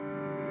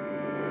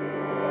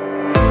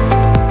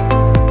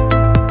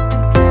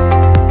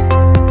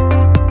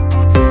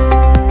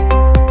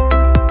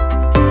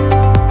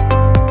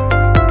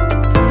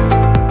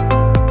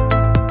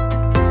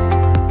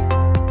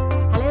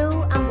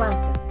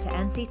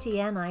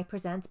NCTNI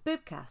presents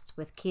Boobcast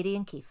with Katie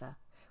and Kifa.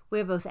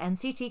 We're both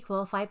NCT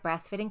qualified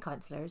breastfeeding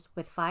counsellors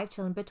with 5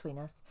 children between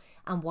us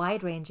and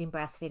wide-ranging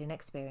breastfeeding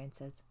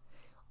experiences.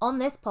 On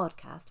this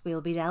podcast,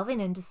 we'll be delving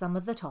into some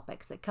of the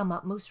topics that come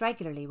up most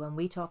regularly when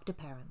we talk to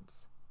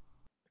parents.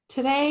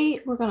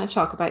 Today, we're going to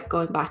talk about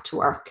going back to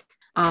work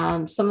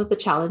and some of the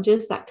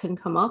challenges that can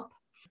come up,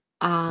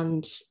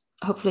 and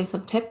hopefully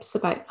some tips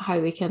about how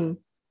we can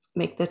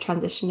make the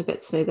transition a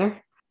bit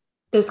smoother.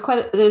 There's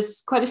quite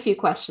a few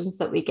questions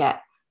that we get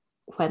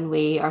when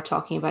we are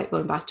talking about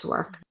going back to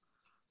work,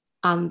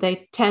 and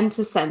they tend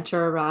to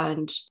center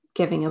around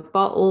giving a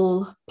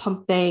bottle,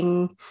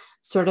 pumping,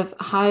 sort of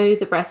how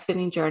the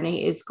breastfeeding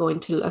journey is going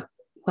to look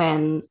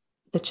when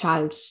the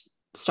child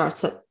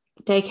starts at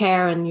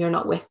daycare and you're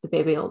not with the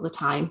baby all the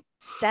time.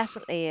 It's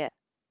definitely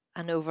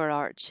an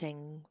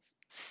overarching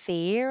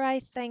fear, I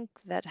think,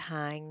 that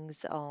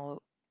hangs on.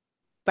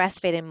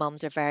 Breastfeeding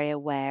mums are very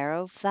aware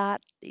of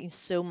that.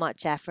 So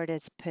much effort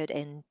is put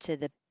into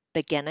the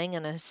beginning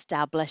and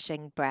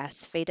establishing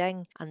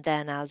breastfeeding, and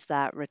then as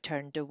that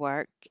return to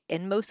work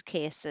in most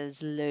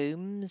cases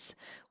looms,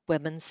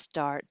 women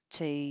start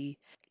to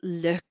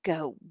look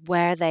at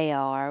where they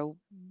are,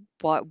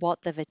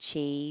 what they've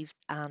achieved,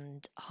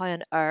 and how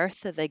on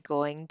earth are they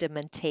going to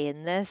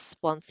maintain this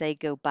once they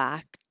go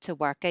back to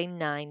working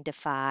 9 to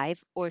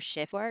 5 or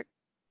shift work.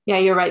 Yeah,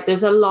 you're right.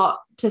 There's a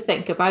lot to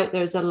think about.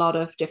 There's a lot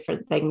of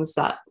different things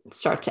that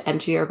start to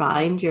enter your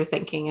mind. You're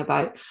thinking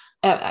about,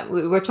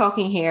 we're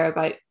talking here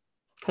about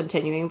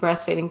continuing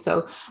breastfeeding.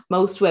 So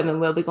most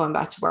women will be going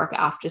back to work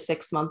after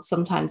 6 months,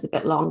 sometimes a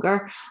bit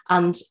longer.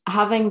 And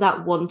having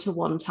that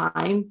one-to-one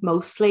time,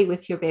 mostly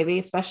with your baby,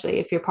 especially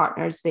if your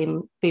partner's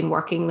been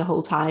working the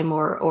whole time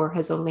or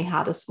has only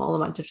had a small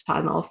amount of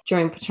time off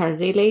during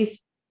paternity leave,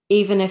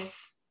 even if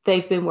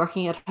they've been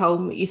working at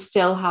home, you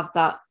still have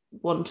that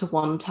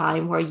one-to-one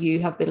time where you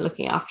have been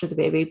looking after the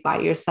baby by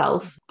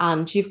yourself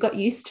and you've got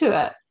used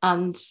to it,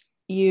 and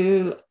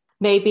you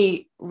may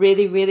be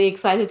really, really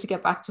excited to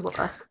get back to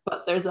work,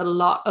 but there's a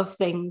lot of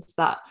things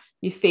that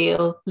you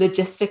feel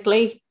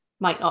logistically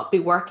might not be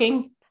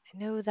working. I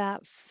know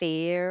that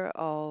fear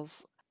of,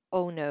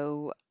 oh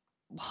no,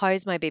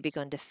 how's my baby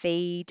going to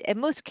feed? In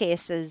most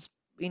cases,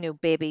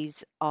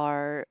 babies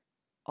are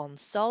on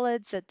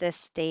solids at this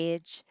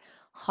stage.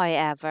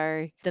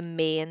 However, the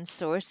main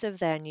source of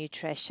their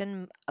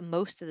nutrition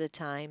most of the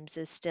times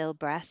is still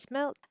breast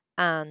milk.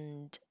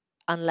 And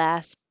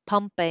unless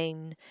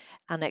pumping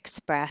and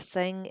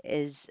expressing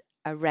is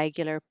a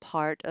regular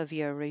part of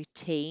your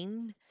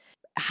routine,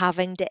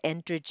 having to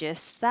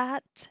introduce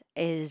that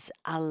is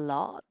a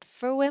lot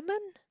for women.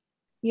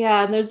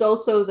 Yeah, and there's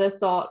also the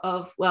thought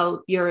of,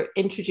 well, you're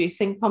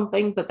introducing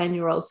pumping, but then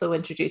you're also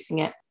introducing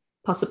it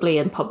possibly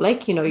in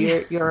public.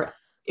 You're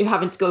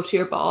having to go to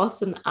your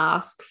boss and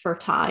ask for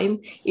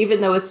time,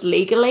 even though it's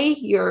legally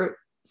you're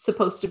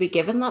supposed to be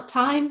given that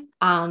time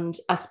and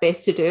a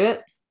space to do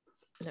it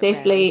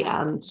safely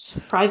and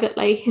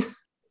privately.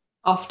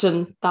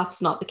 Often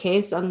that's not the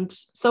case, and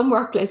some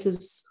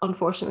workplaces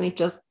unfortunately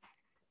just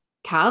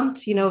can't.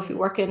 If you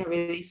work in a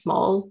really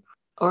small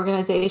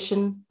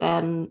organization,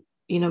 then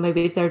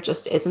maybe there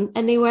just isn't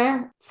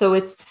anywhere. So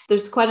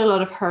there's quite a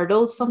lot of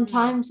hurdles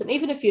sometimes. And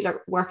even if you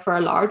work for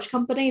a large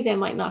company, they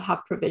might not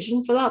have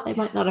provision for that. They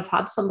might not have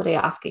had somebody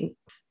asking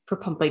for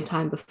pumping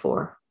time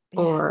before,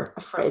 or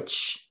a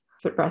fridge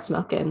to put breast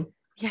milk in.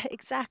 Yeah,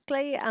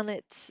 exactly. And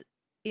it's,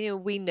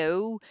 we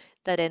know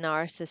that in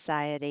our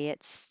society,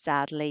 it's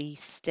sadly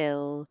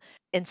still,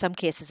 in some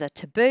cases, a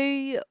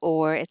taboo,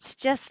 or it's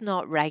just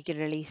not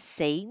regularly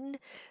seen.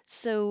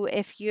 So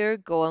if you're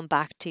going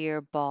back to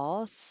your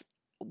boss,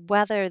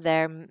 whether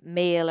they're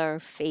male or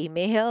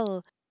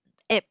female,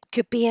 it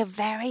could be a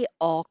very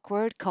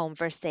awkward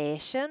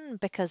conversation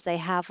because they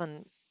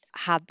haven't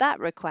had that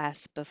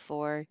request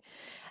before,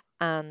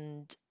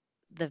 and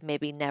they've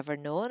maybe never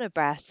known a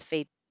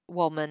breastfeed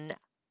woman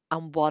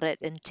and what it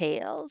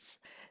entails.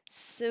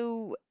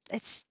 So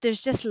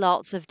there's just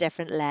lots of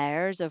different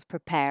layers of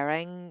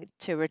preparing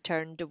to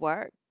return to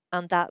work,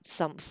 and that's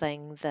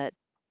something that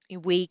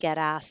we get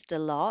asked a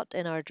lot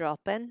in our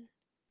drop-in.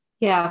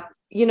 Yeah,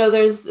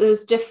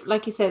 there's different,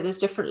 like you said, there's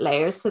different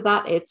layers to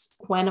that. It's,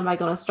 when am I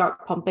going to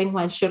start pumping?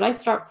 When should I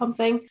start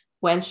pumping?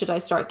 When should I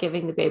start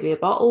giving the baby a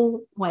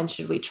bottle? When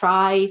should we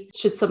try?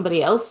 Should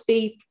somebody else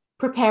be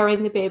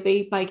preparing the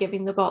baby by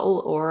giving the bottle,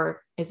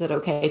 or is it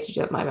okay to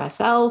do it by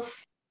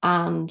myself?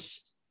 And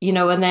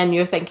and then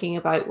you're thinking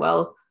about,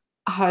 well,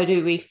 how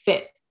do I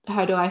fit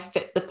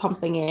the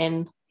pumping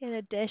in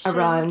addition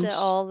around to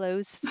all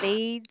those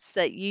feeds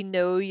that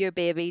your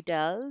baby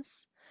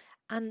does?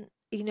 And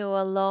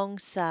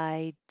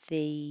alongside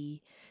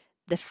the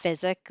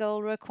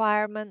physical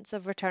requirements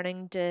of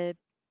returning to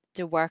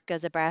work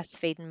as a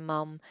breastfeeding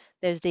mum,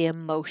 there's the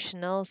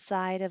emotional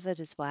side of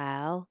it as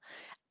well,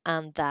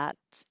 and that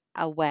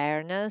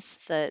awareness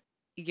that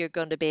you're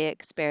going to be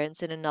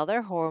experiencing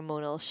another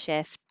hormonal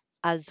shift,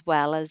 as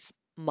well as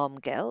mum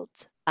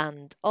guilt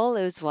and all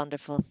those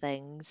wonderful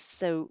things.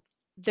 So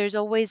there's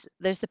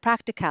the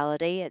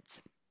practicality.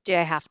 It's, do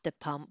I have to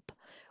pump?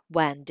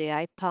 When do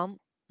I pump?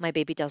 my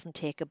baby doesn't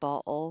take a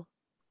bottle,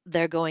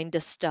 they're going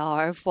to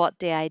starve. What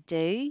do I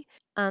do?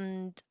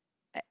 And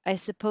I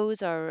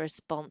suppose our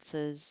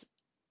responses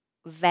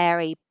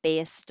vary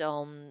based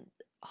on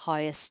how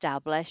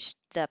established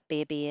that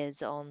baby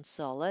is on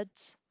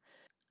solids.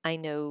 I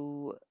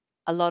know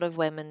a lot of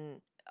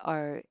women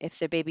are, if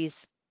their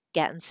baby's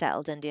getting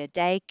settled into a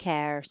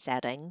daycare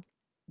setting,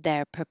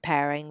 they're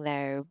preparing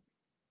their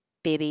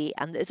baby,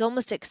 and it's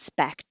almost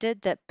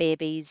expected that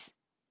babies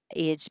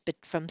aged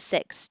from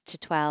 6 to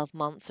 12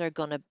 months are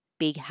going to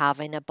be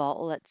having a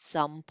bottle at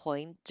some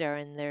point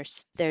during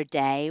their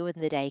day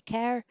in the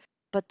daycare,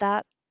 but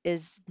that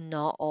is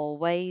not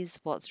always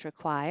what's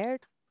required.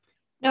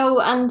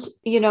 No, and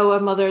a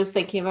mother is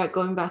thinking about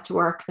going back to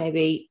work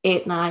maybe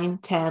 8, 9,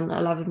 10,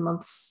 11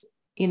 months,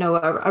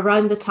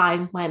 around the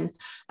time when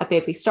a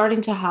baby's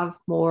starting to have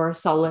more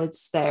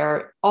solids.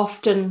 They're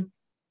often,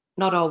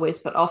 not always,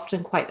 but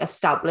often quite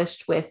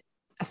established with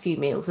a few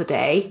meals a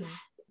day. Mm-hmm.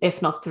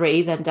 If not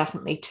 3, then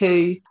definitely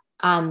 2.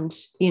 And,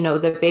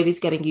 the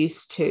baby's getting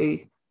used to,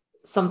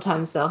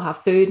 sometimes they'll have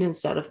food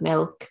instead of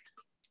milk,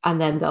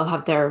 and then they'll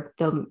have their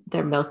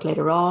milk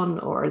later on,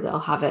 or they'll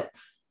have it,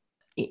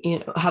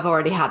 have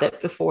already had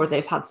it before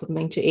they've had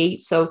something to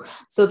eat. So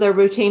their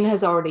routine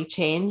has already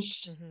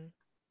changed Mm-hmm.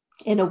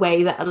 in a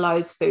way that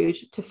allows food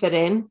to fit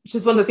in, which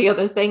is one of the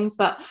other things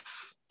that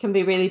can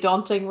be really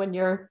daunting when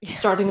you're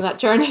starting that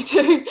journey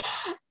too.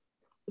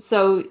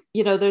 So,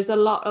 there's a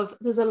lot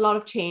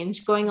of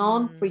change going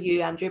on for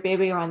you and your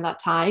baby around that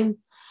time.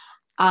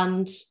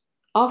 And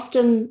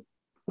often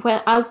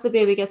as the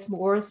baby gets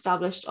more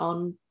established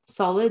on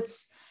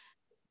solids,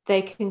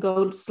 they can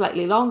go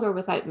slightly longer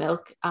without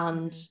milk.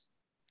 And,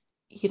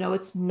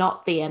 it's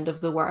not the end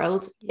of the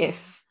world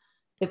if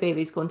the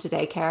baby's going to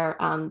daycare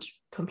and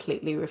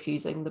completely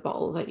refusing the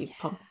bottle that you've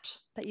pumped.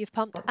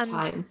 And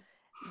time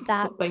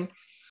that pumping.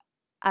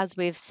 As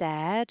we've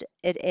said,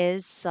 it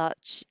is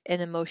such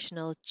an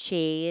emotional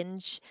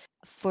change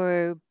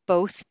for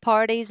both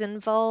parties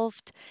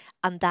involved,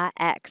 and that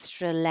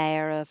extra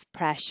layer of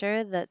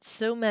pressure that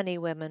so many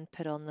women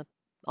put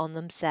on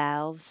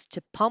themselves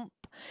to pump,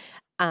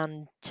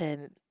 and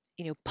to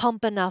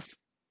pump enough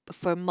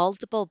for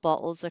multiple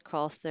bottles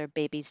across their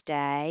baby's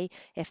day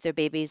if their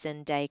baby's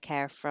in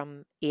daycare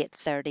from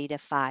 8:30 to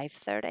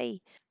 5:30,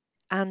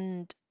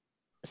 and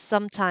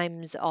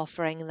sometimes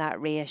offering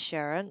that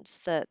reassurance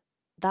that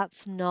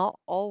that's not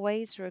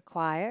always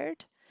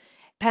required,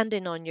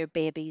 depending on your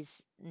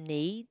baby's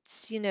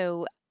needs.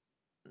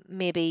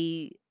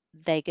 Maybe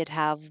they could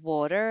have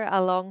water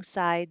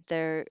alongside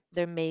their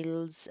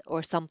meals,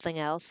 or something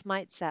else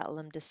might settle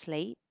them to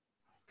sleep.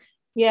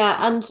 Yeah,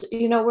 and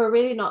we're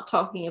really not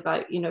talking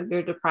about,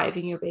 you're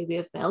depriving your baby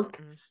of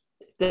milk.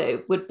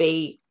 It would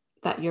be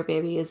that your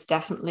baby is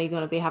definitely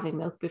going to be having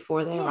milk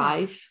before they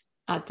arrive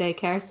at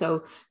daycare.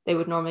 So they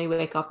would normally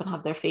wake up and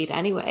have their feed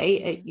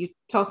anyway. You're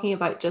talking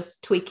about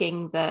just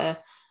tweaking the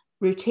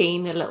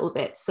routine a little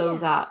bit so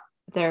that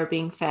they're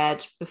being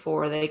fed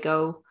before they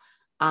go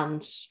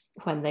and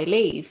when they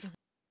leave.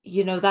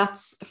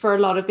 That's, for a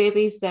lot of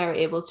babies, they're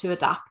able to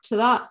adapt to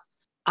that.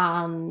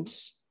 And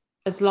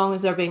as long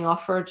as they're being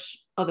offered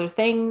other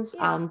things,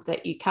 and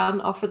that you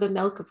can offer them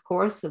milk, of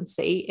course, and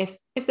see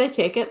if they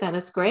take it, then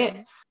it's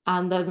great.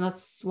 And then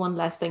that's one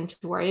less thing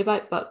to worry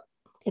about. But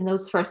in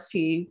those first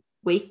few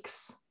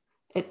weeks,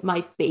 it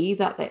might be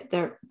that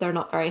they're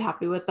not very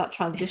happy with that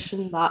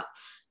transition, that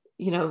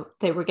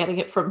they were getting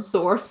it from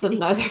source and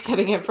now they're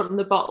getting it from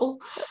the bottle.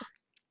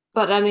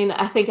 But I mean,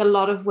 I think a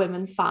lot of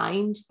women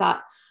find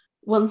that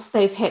once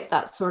they've hit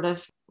that sort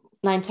of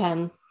 9,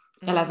 10,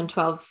 11,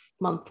 12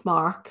 month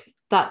mark,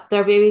 that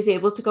their baby is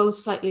able to go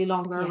slightly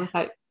longer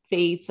without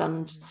feeds,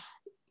 and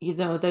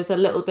there's a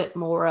little bit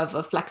more of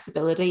a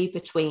flexibility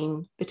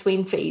between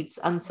feeds,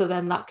 and so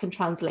then that can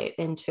translate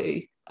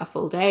into a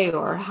full day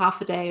or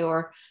half a day,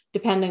 or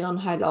depending on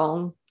how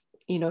long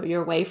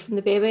you're away from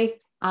the baby.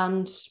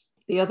 And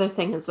the other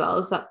thing as well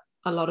is that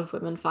a lot of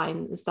women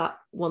find is that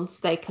once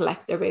they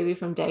collect their baby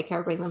from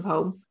daycare, bring them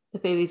home, the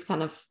baby's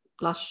kind of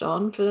latched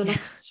on for the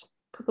next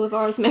couple of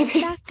hours, maybe.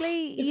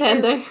 Exactly.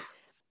 Depending.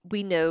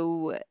 We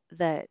know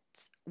that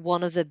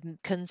one of the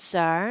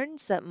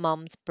concerns that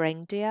mums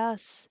bring to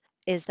us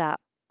is that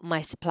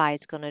my supply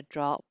is going to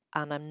drop,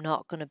 and I'm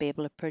not going to be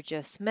able to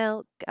produce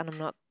milk, and I'm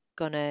not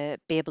going to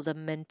be able to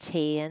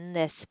maintain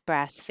this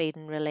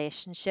breastfeeding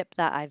relationship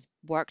that I've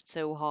worked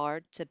so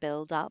hard to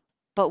build up.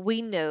 But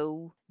we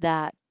know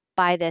that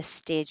by this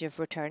stage of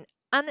return,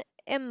 and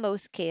in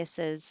most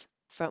cases,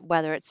 from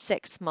whether it's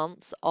 6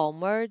 months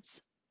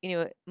onwards,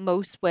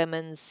 most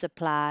women's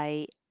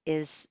supply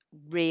is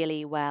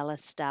really well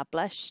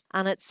established,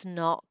 and it's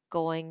not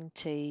going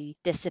to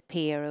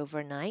disappear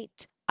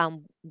overnight.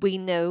 And we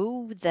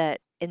know that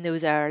in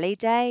those early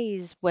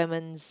days,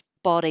 women's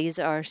bodies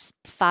are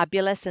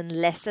fabulous and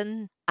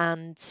listen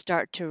and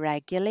start to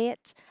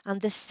regulate. And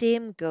the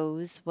same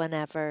goes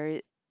whenever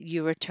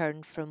you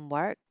return from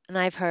work. And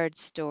I've heard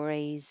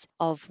stories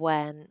of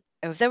when,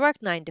 if they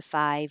work 9 to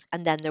 5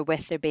 and then they're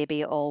with their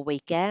baby all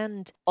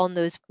weekend, on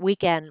those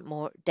weekend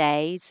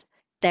days,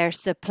 their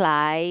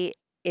supply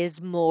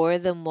is more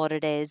than what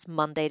it is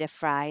Monday to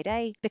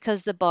Friday,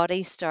 because the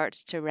body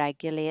starts to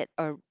regulate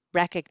or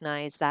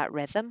recognize that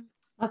rhythm.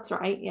 That's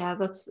right. Yeah,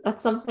 that's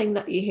something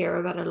that you hear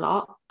about a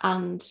lot.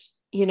 And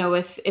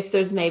if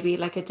there's maybe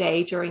like a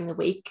day during the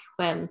week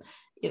when,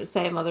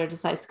 say a mother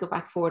decides to go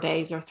back 4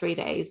 days or 3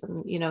 days,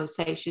 and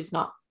say she's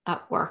not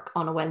at work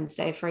on a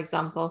Wednesday, for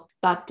example,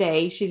 that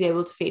day she's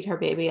able to feed her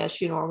baby as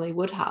she normally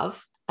would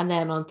have. And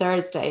then on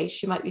Thursday,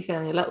 she might be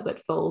feeling a little bit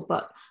full,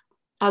 but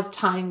as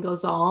time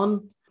goes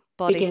on,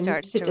 Body begins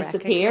starts to to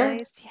disappear.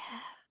 recognize. Yeah.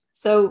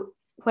 So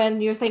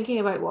when you're thinking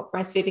about what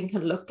breastfeeding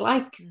can look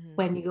like Mhm.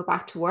 when you go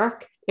back to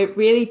work, it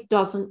really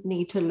doesn't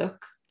need to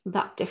look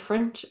that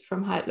different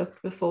from how it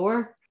looked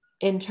before.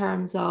 In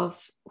terms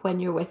of when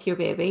you're with your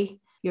baby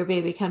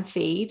can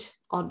feed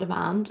on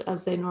demand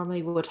as they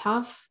normally would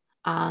have.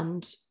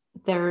 And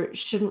there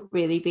shouldn't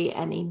really be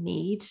any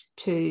need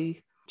to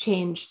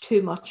change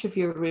too much of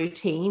your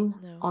routine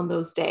on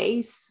those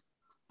days.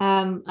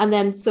 And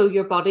then so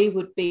your body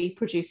would be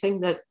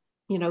producing the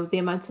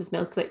amounts of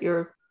milk that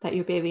your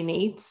baby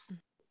needs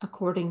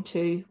according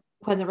to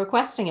when they're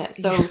requesting it.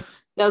 So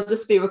they'll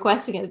just be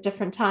requesting it at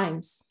different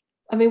times.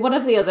 I mean, one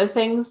of the other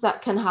things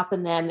that can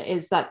happen then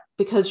is that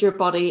because your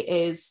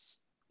body's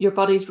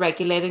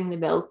regulating the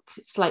milk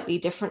slightly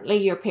differently,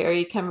 your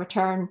period can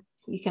return.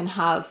 You can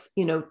have,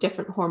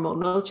 different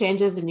hormonal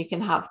changes, and you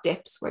can have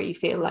dips where you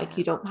feel like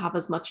you don't have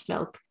as much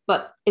milk,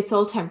 but it's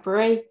all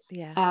temporary.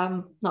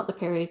 Not the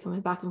period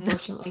coming back,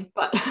 unfortunately,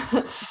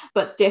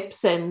 but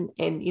dips in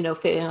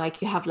feeling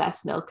like you have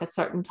less milk at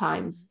certain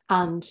times,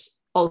 and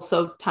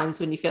also times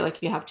when you feel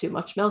like you have too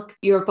much milk.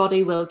 Your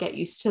body will get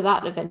used to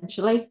that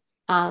eventually,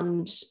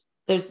 and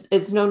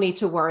there's no need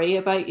to worry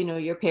about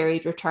your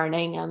period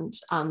returning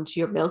and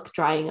your milk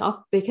drying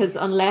up, because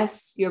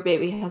unless your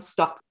baby has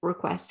stopped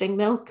requesting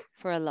milk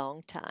for a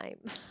long time,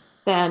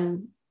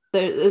 then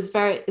it's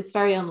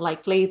very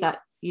unlikely that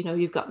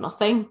you've got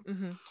nothing.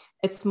 Mm-hmm.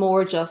 It's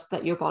more just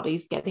that your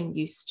body's getting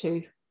used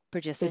to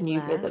producing the new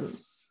less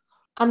rhythms.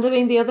 And I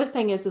mean, the other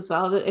thing is as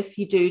well that if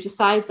you do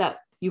decide that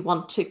you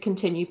want to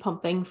continue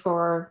pumping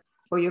for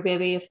your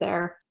baby, if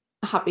they're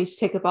happy to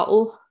take a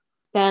bottle,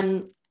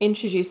 then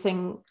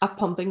introducing a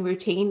pumping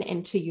routine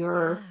into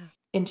your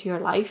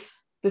life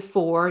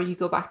before you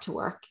go back to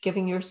work,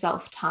 giving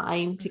yourself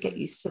time to get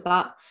used to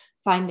that,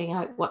 finding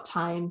out what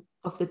time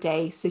of the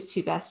day suits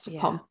you best to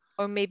pump.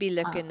 Or maybe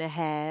looking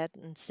ahead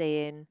and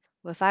saying,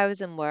 well, if I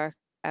was in work,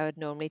 I would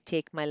normally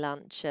take my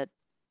lunch at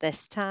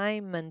this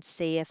time, and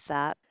see if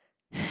that,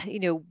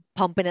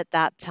 pumping at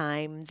that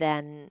time,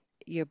 then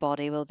your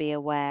body will be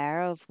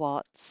aware of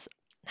what's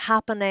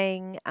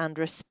happening and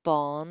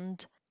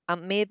respond.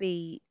 And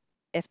maybe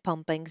if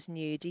pumping's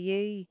new to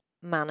you,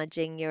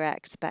 managing your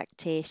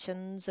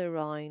expectations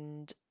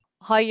around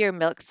how your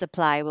milk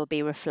supply will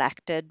be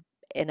reflected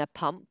in a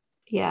pump.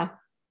 Yeah.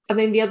 I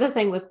mean, the other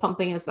thing with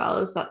pumping as well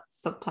is that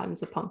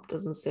sometimes a pump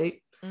doesn't suit.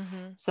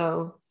 Mm-hmm.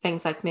 So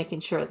things like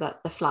making sure that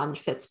the flange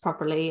fits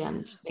properly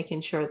and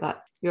making sure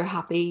that you're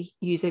happy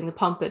using the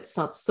pump. It's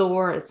not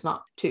sore, it's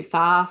not too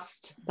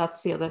fast.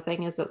 That's the other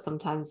thing, is that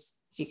sometimes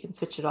you can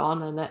switch it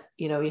on and it,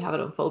 you have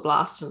it on full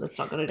blast and it's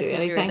not going to do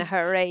anything. You're in a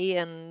hurry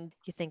and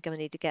you think, I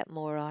need to get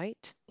more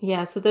out.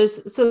 Yeah, so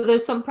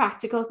there's some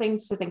practical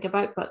things to think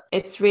about, but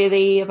it's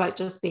really about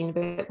just being a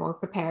bit more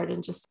prepared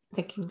and just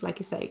thinking, like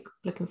you say,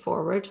 looking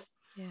forward.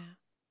 Yeah.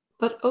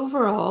 But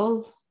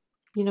overall,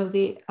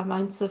 the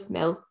amounts of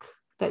milk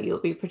that you'll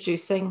be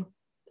producing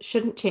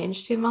shouldn't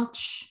change too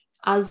much.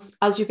 As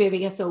your baby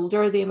gets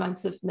older, the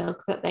amounts of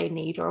milk that they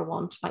need or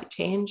want might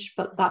change,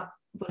 but that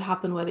would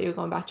happen whether you're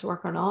going back to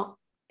work or not.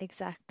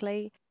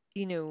 Exactly.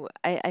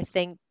 I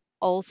think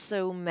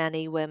also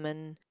many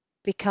women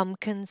become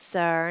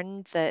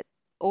concerned that,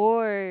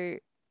 or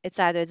it's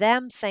either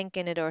them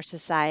thinking it or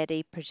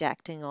society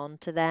projecting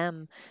onto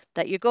them,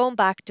 that you're going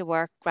back to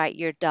work, right?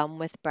 You're done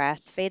with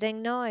breastfeeding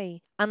now.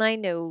 And I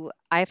know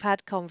I've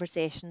had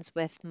conversations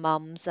with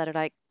mums that are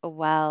like, oh,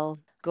 well,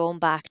 going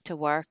back to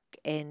work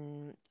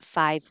in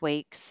 5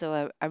 weeks,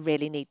 so I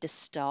really need to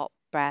stop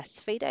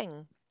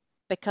breastfeeding,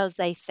 because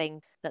they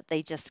think that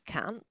they just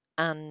can't.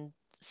 And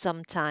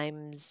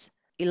sometimes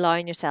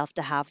allowing yourself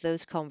to have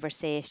those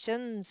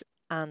conversations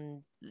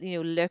and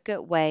look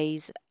at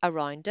ways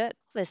around it.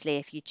 Obviously,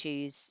 if you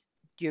choose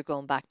you're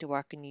going back to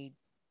work and you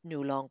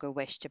no longer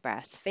wish to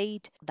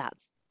breastfeed,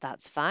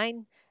 that's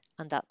fine,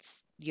 and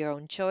that's your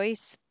own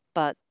choice.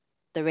 But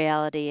the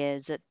reality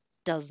is it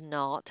does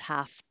not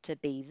have to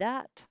be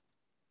that.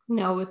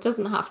 No, it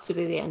doesn't have to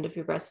be the end of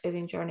your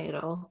breastfeeding journey at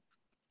all.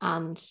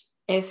 And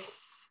if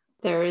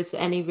there is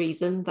any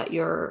reason that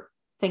you're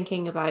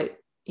thinking about,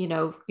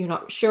 you're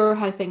not sure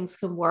how things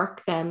can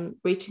work, then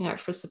reaching out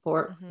for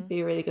support would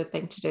be a really good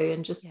thing to do,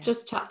 and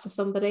just chat to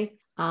somebody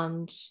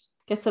and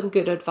get some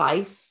good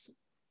advice.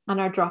 And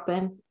our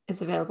drop-in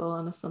is available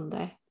on a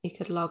Sunday. You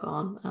could log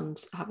on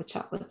and have a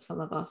chat with some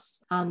of us.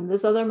 And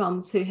there's other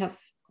mums who have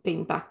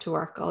been back to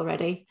work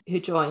already, who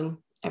join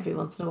every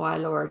once in a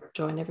while or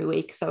join every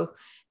week. So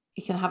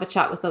you can have a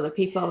chat with other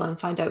people and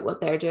find out what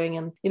they're doing.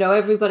 And, you know,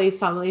 everybody's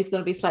family is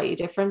going to be slightly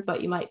different,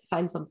 but you might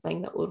find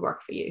something that would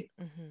work for you.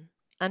 Mm-hmm.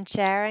 And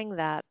sharing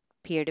that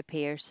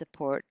peer-to-peer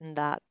support and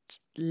that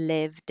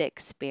lived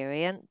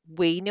experience,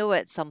 we know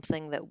it's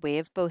something that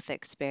we've both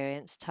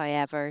experienced.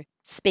 However,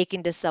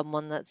 speaking to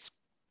someone that's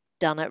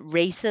done it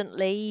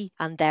recently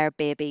and their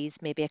baby's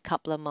maybe a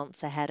couple of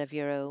months ahead of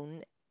your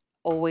own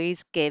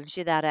always gives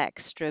you that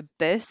extra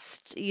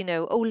boost. You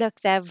know, oh, look,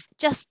 they've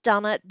just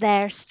done it,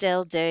 they're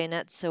still doing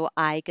it, so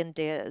I can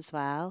do it as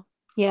well.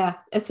 Yeah,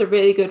 it's a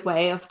really good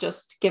way of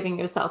just giving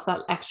yourself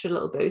that extra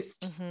little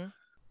boost. Mm-hmm.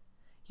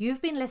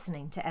 You've been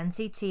listening to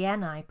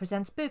NCTNI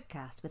Presents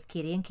Boobcast with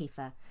Katie and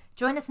Kiefer.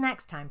 Join us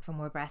next time for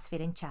more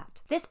breastfeeding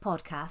chat. This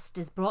podcast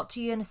is brought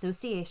to you in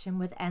association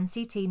with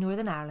NCT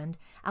Northern Ireland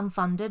and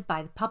funded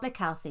by the Public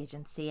Health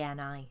Agency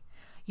NI.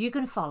 You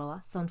can follow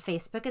us on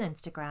Facebook and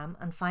Instagram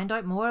and find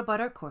out more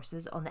about our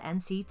courses on the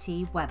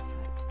NCT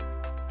website.